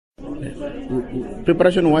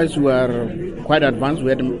Preparation-wise, we are quite advanced. We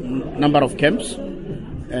had a number of camps,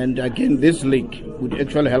 and again, this league would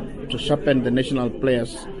actually help to sharpen the national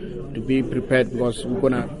players to be prepared, because we're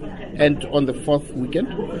going to end on the 4th weekend.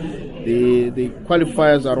 The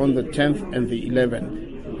qualifiers are on the 10th and the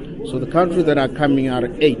 11th. So the countries that are coming are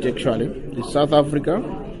 8 actually. It's South Africa,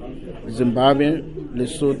 Zimbabwe,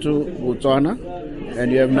 Lesotho, Botswana,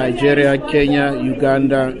 and you have Nigeria, Kenya,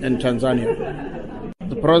 Uganda, and Tanzania.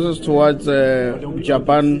 The process towards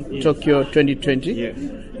Japan, Tokyo 2020,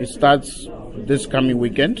 it starts this coming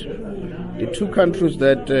weekend. The 2 countries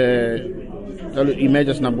that emerge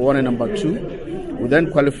as number 1 and number 2 will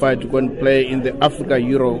then qualify to go and play in the Africa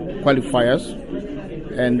Euro qualifiers.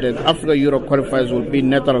 And the Africa Euro qualifiers will be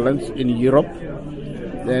Netherlands in Europe.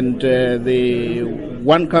 And the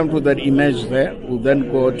 1 country that emerges there will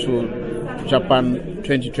then go to Japan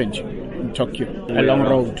 2020 in Tokyo. A long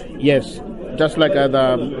road. Yes. Just like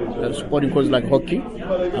other sporting courses like hockey,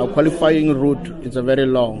 our qualifying route is a very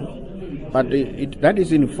long. But that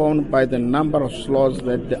is informed by the number of slots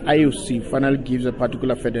that the IOC finally gives a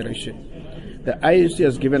particular federation. The IOC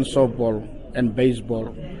has given softball and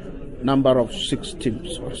baseball number of 6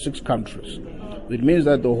 teams or 6 countries. It means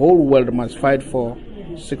that the whole world must fight for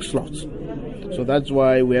 6 slots. So that's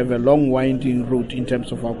why we have a long winding route in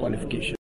terms of our qualification.